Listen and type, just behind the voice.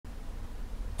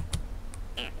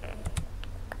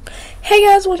Hey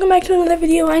guys, welcome back to another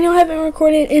video. I know I haven't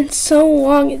recorded in so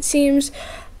long, it seems,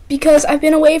 because I've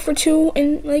been away for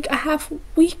 2.5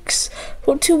 weeks.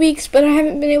 Well, 2 weeks, but I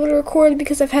haven't been able to record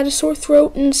because I've had a sore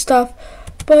throat and stuff.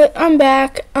 But I'm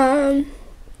back. Now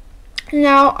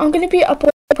I'm going to be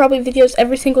uploading probably videos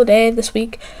every single day this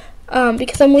week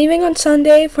because I'm leaving on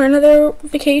Sunday for another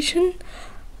vacation.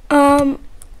 But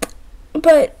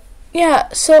yeah,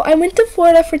 so I went to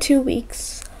Florida for 2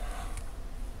 weeks.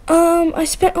 I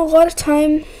spent a lot of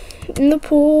time in the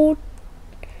pool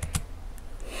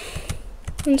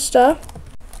and stuff.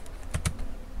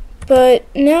 But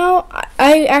now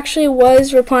I actually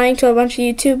was replying to a bunch of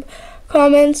YouTube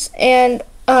comments, and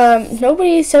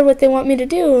nobody said what they want me to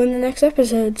do in the next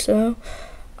episode. So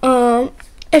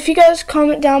if you guys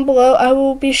comment down below, I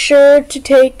will be sure to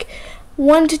take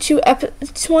 1 to 2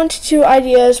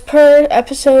 ideas per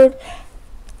episode,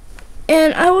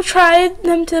 and I will try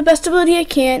them to the best ability I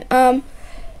can.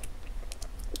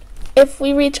 If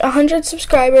we reach 100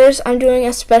 subscribers, I'm doing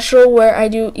a special where I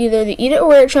do either the Eat It or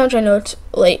Wear It challenge. I know it's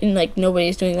late and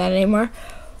nobody's doing that anymore.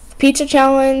 Pizza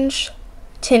challenge,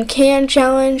 tin can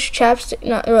challenge, chapstick,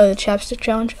 not really the chapstick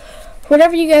challenge.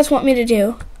 Whatever you guys want me to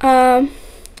do. But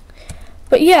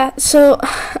yeah, so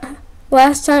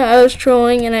last time I was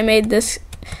trolling and I made this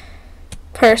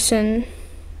person.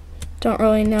 Don't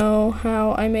really know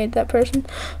how I made that person,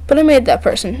 but I made that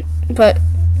person. But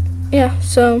yeah,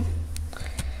 so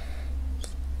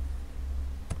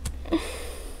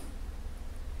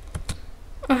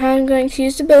I'm going to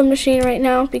use the build machine right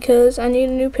now because I need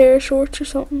a new pair of shorts or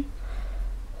something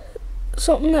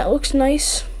that looks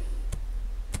nice.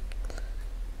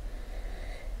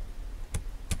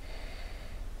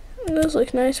 Those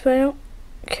look nice, but I don't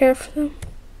care for them.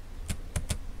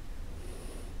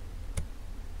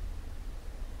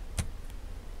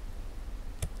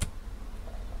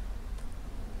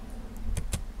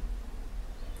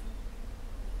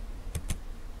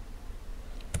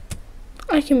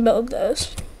 I can build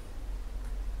those.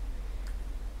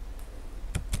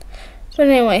 But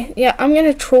anyway, yeah, I'm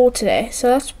gonna troll today. So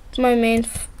that's my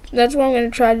that's what I'm gonna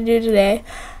try to do today.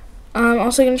 I'm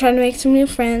also gonna try to make some new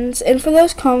friends. And for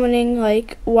those commenting,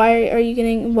 why are you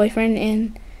getting a boyfriend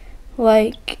and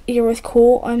you're with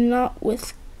Cool? I'm not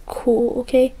with Cool,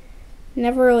 okay?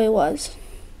 Never really was.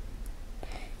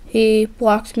 He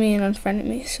blocked me and unfriended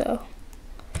me, so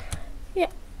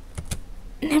yeah.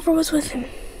 Never was with him.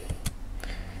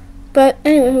 But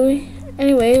anyway,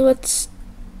 let's,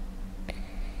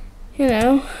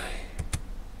 let's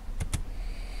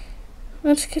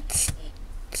get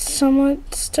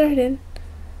somewhat started.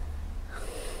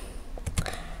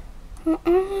 From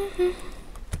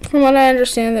what I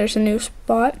understand, there's a new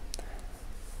spot.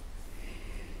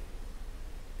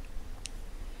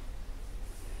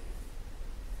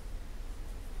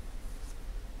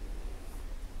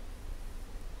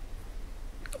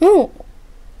 Oh.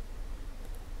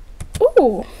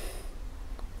 Ooh.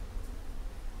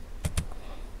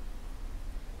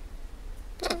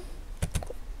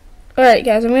 Alright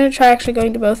guys, I'm going to try actually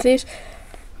going to both of these.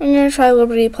 I'm going to try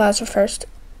Liberty Plaza first.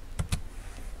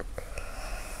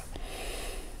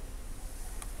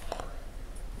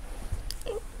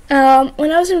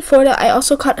 When I was in Florida, I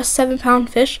also caught a 7-pound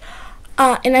fish.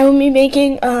 And I will be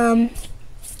making a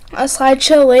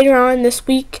slideshow later on this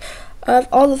week of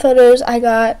all the photos I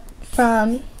got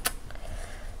from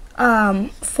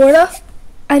Florida.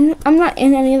 I'm not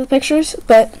in any of the pictures,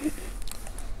 but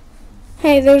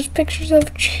hey, there's pictures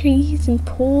of trees and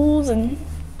pools and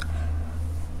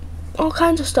all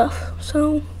kinds of stuff.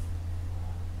 So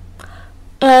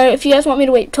if you guys want me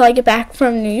to wait till I get back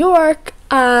from New York,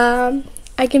 I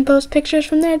can post pictures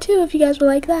from there too if you guys would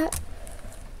like that.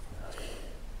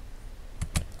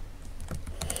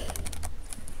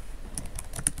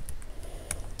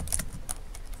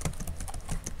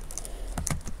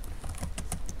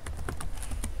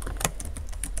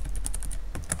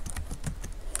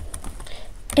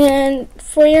 And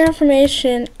for your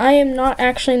information, I am not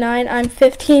actually 9. I'm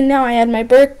 15 now. I had my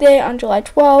birthday on July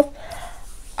 12th.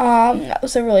 That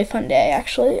was a really fun day,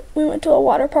 actually. We went to a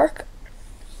water park.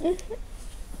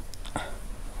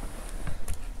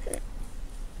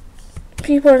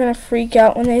 People are going to freak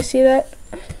out when they see that.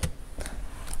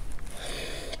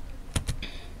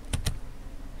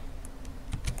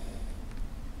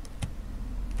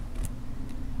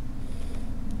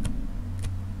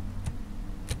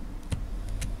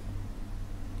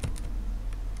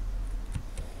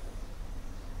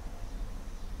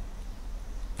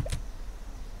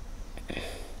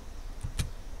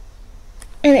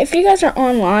 And if you guys are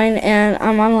online and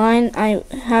I'm online,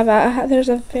 there's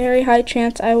a very high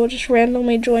chance I will just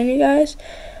randomly join you guys.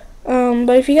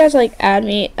 But if you guys like add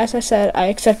me, as I said, I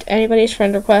accept anybody's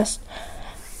friend request.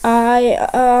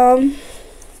 Yeah,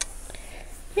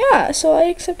 so I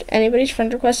accept anybody's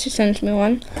friend request who sends me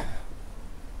one.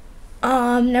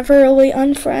 Never really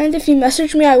unfriend. If you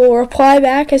message me, I will reply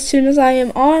back as soon as I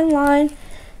am online.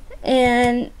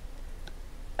 And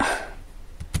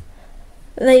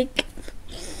like,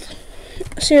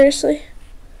 seriously.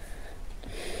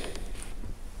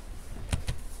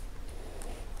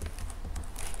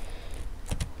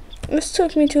 This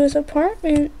took me to his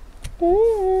apartment.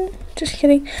 Ooh, just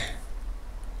kidding.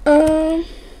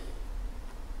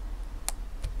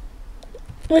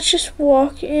 Let's just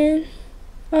walk in.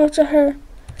 Oh, it's a her.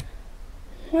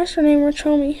 What's her name? Rich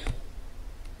homie.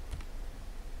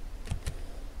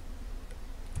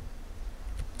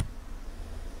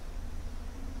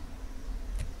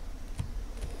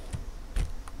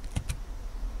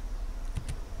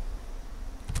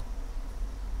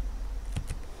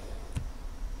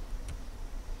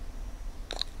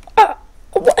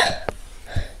 What?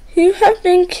 You have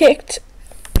been kicked.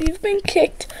 You've been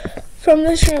kicked from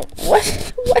this room.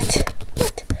 What?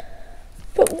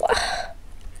 But what?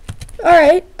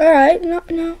 Alright. No,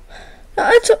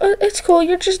 it's cool.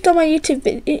 You're just on my YouTube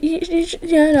video.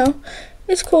 Yeah, I know.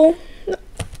 It's cool.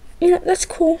 You know, that's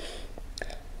cool.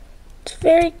 It's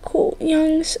very cool.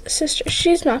 Young's sister.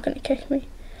 She's not gonna kick me.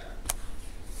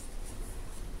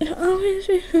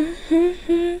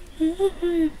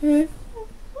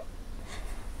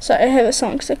 Sorry, I have a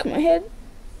song stuck in my head.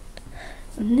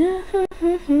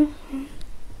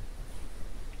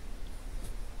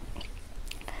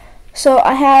 So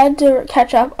I had to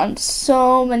catch up on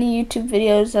so many YouTube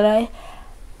videos that I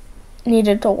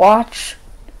needed to watch.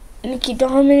 Nick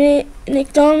Dominates,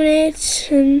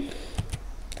 and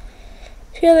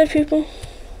a few other people.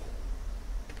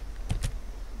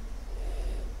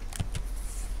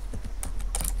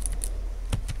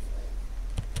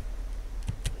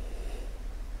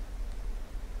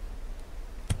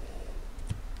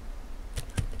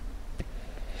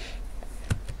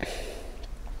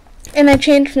 And I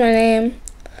changed my name.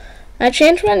 I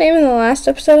changed my name in the last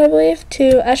episode, I believe,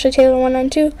 to Ashley Taylor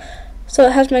 192. So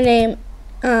it has my name.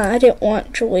 I didn't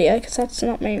want Julia because that's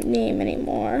not my name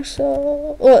anymore.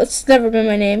 So, well, it's never been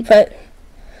my name, but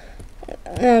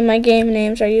my game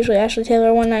names are usually Ashley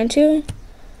Taylor 192.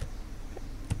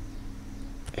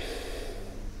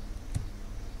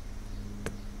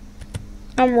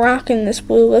 I'm rocking this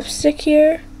blue lipstick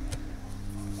here.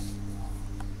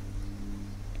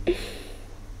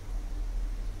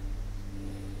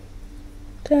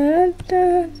 I'm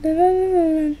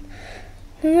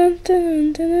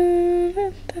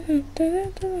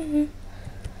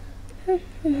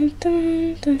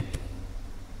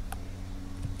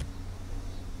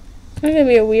gonna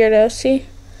be a weirdo, see?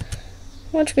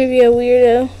 Watch me be a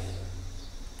weirdo.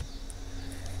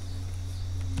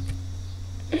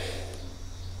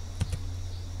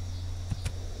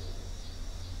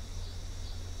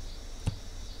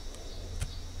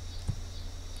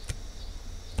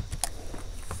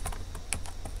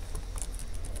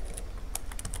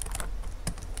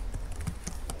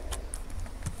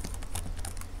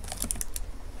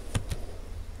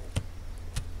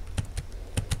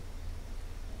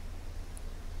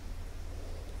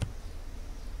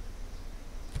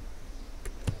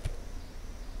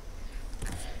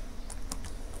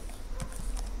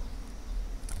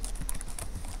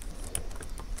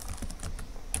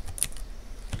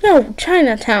 No,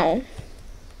 Chinatown.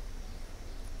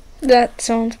 That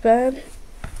sounds bad.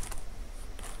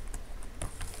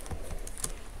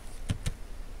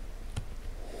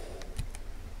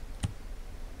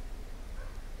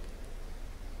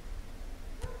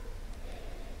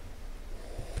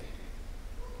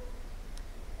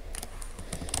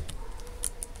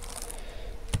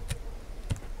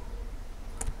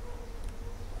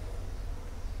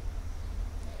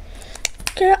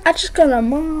 Girl, I just got a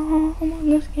mom on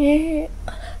this game.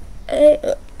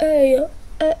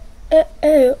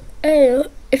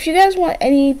 If you guys want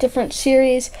any different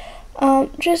series,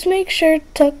 just make sure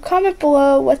to comment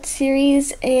below what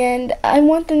series, and I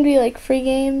want them to be like free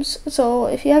games. So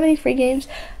if you have any free games,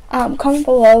 comment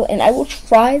below, and I will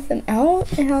try them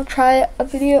out, and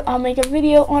I'll make a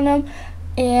video on them,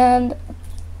 and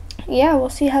yeah, we'll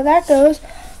see how that goes.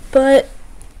 But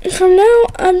from now,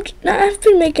 I've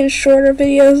been making shorter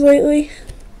videos lately.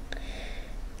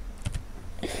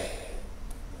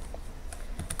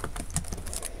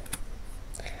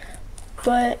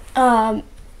 But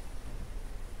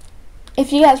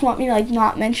if you guys want me to like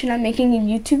not mention I'm making a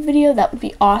YouTube video, that would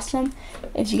be awesome.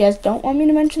 If you guys don't want me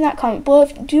to mention that, comment below.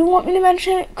 If you do want me to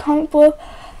mention it, comment below.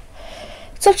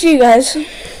 It's up to you guys.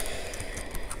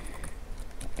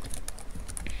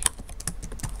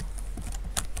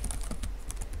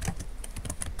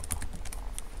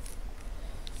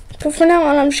 But for now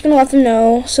on, I'm just going to let them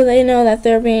know so they know that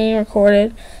they're being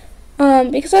recorded.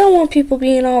 Because I don't want people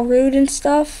being all rude and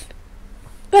stuff.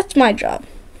 That's my job.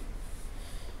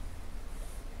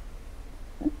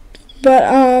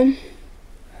 But,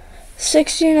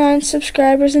 69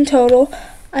 subscribers in total.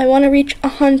 I want to reach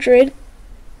 100,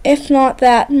 if not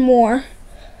that, more.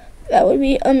 That would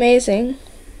be amazing.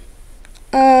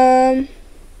 But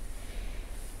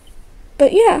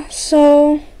yeah,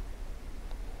 so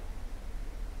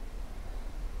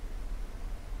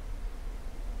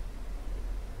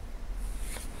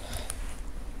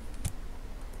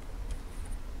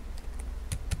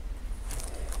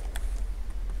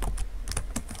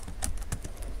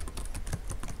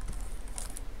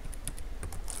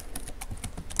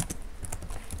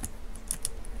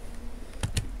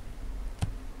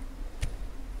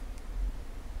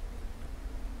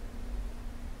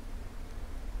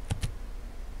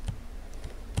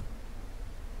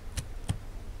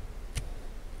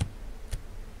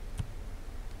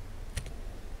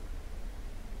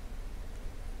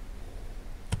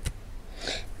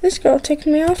this girl ticked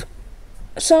me off.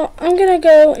 So I'm gonna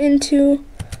go into,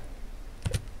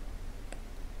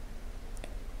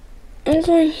 I'm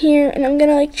going here and I'm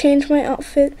gonna like change my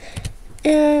outfit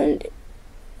and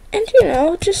you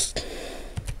know, just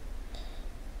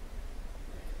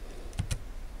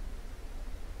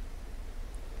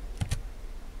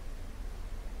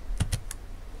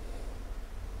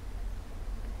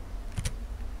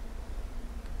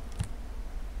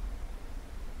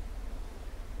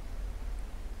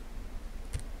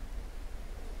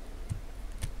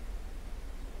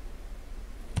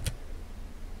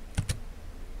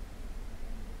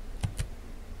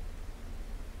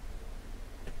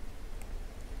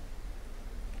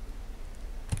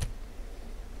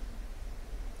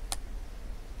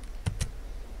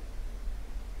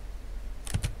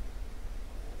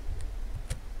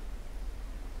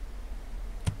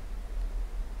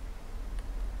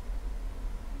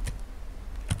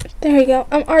there we go.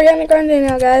 I'm Ariana Grande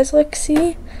now, guys. Look,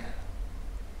 see?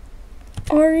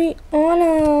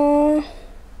 Ariana.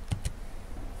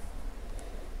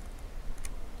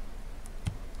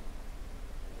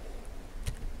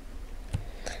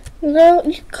 Girl,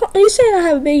 you saying I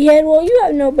have a big head? Well, you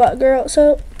have no butt, girl.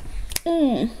 So,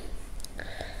 you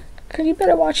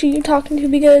better watch who you're talking to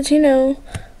because, you know,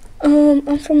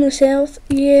 I'm from the South.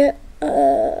 Yeah,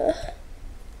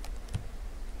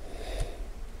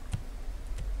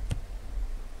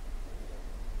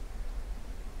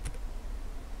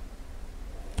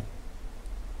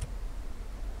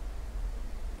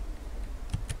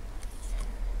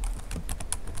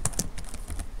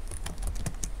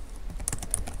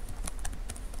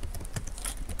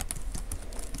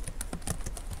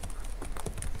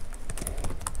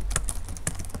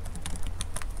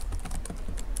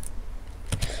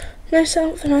 nice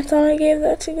outfit. I thought I gave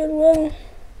that to Goodwill.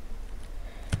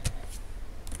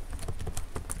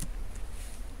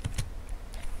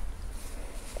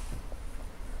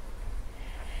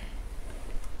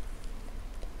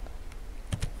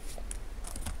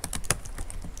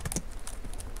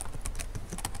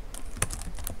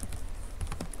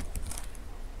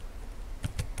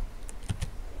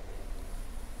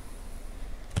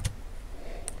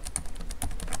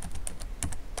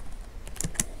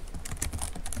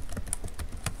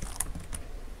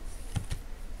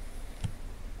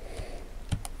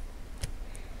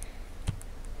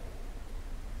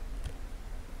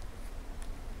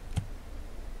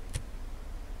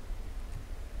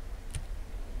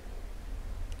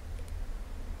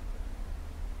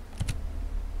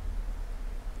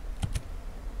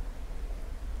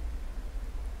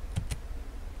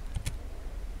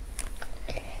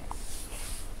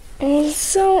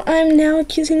 So I'm now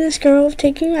accusing this girl of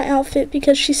taking my outfit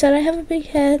because she said I have a big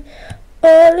head.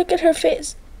 Oh, look at her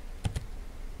face.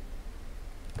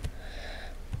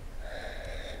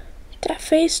 That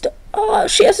face. Oh,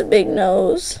 she has a big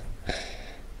nose.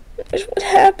 What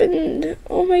happened?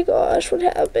 Oh my gosh, what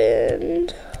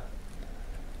happened?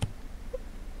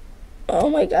 Oh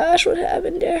my gosh, what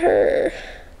happened to her?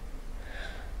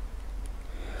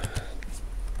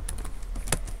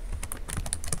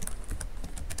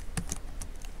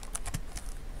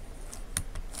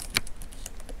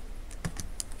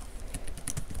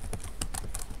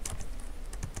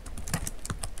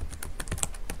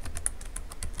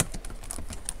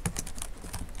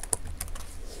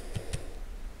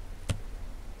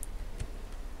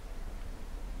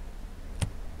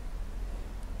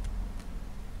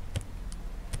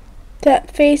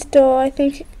 That face though, I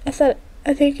think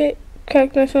it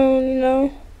cracked my phone, you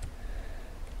know.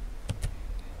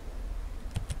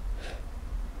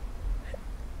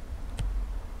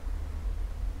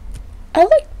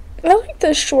 I like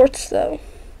the shorts though.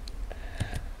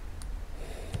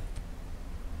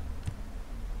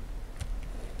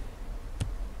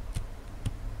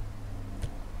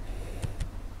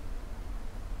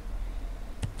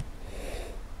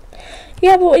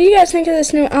 Yeah, but what do you guys think of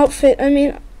this new outfit? I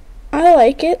mean, I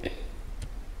like it.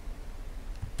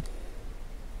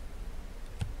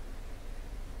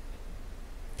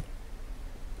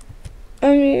 I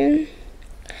mean,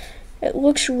 it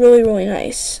looks really, really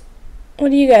nice.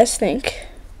 What do you guys think?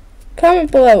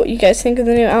 Comment below what you guys think of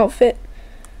the new outfit.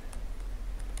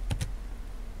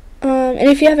 And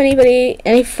if you have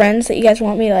any friends that you guys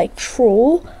want me to like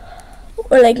troll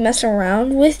or like mess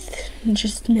around with,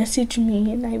 just message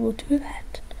me and I will do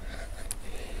that.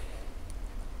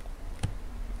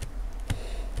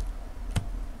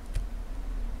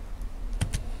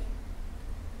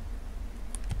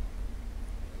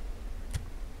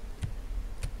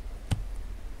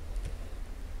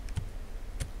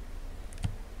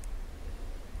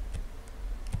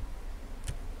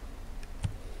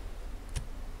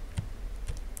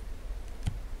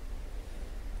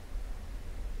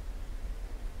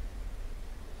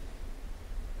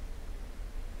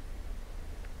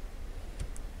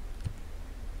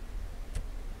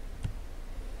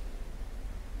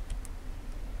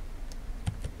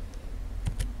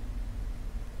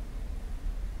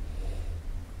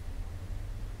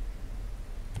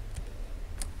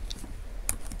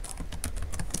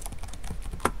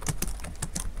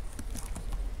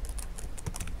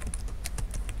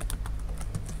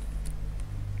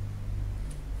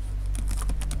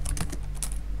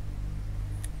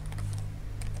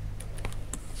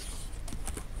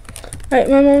 Alright,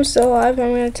 my mom's still alive. I'm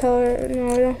gonna tell her,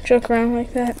 no, I don't joke around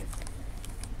like that.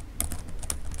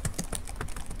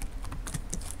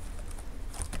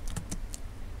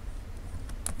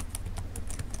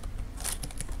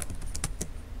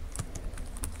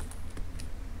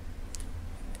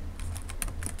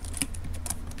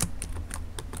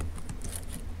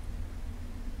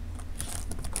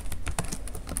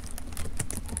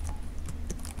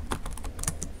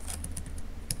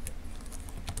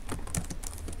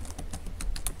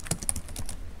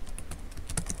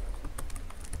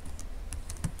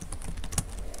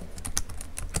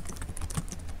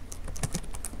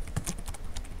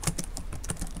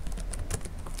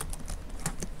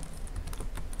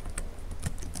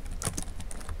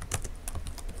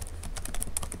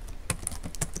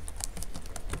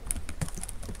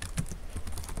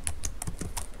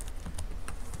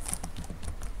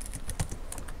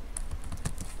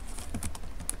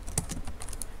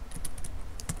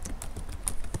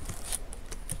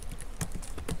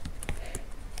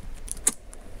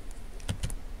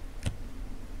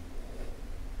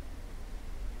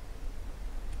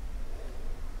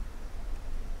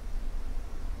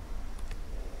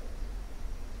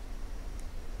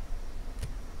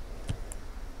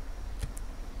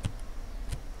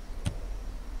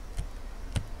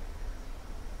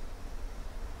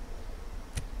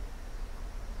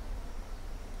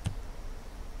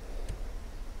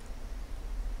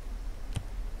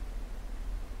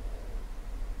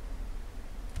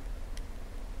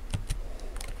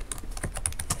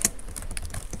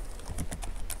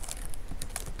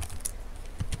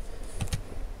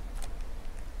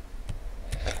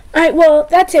 Alright, well,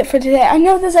 that's it for today. I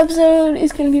know this episode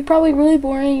is going to be probably really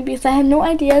boring because I had no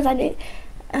ideas.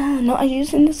 No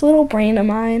ideas in this little brain of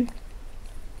mine.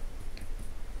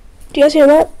 Do you guys hear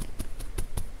that?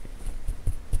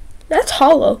 That's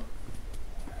hollow.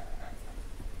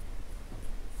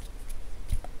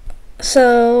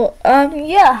 So,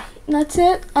 yeah, that's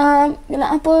it. I'm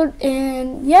gonna upload,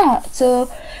 and yeah,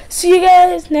 so see you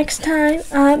guys next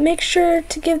time. Make sure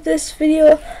to give this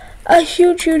video a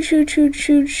huge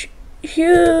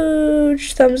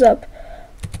thumbs up.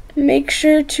 Make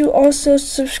sure to also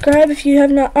subscribe if you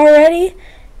have not already,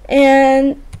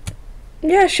 and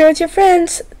yeah, share with your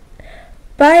friends.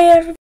 Bye, everybody.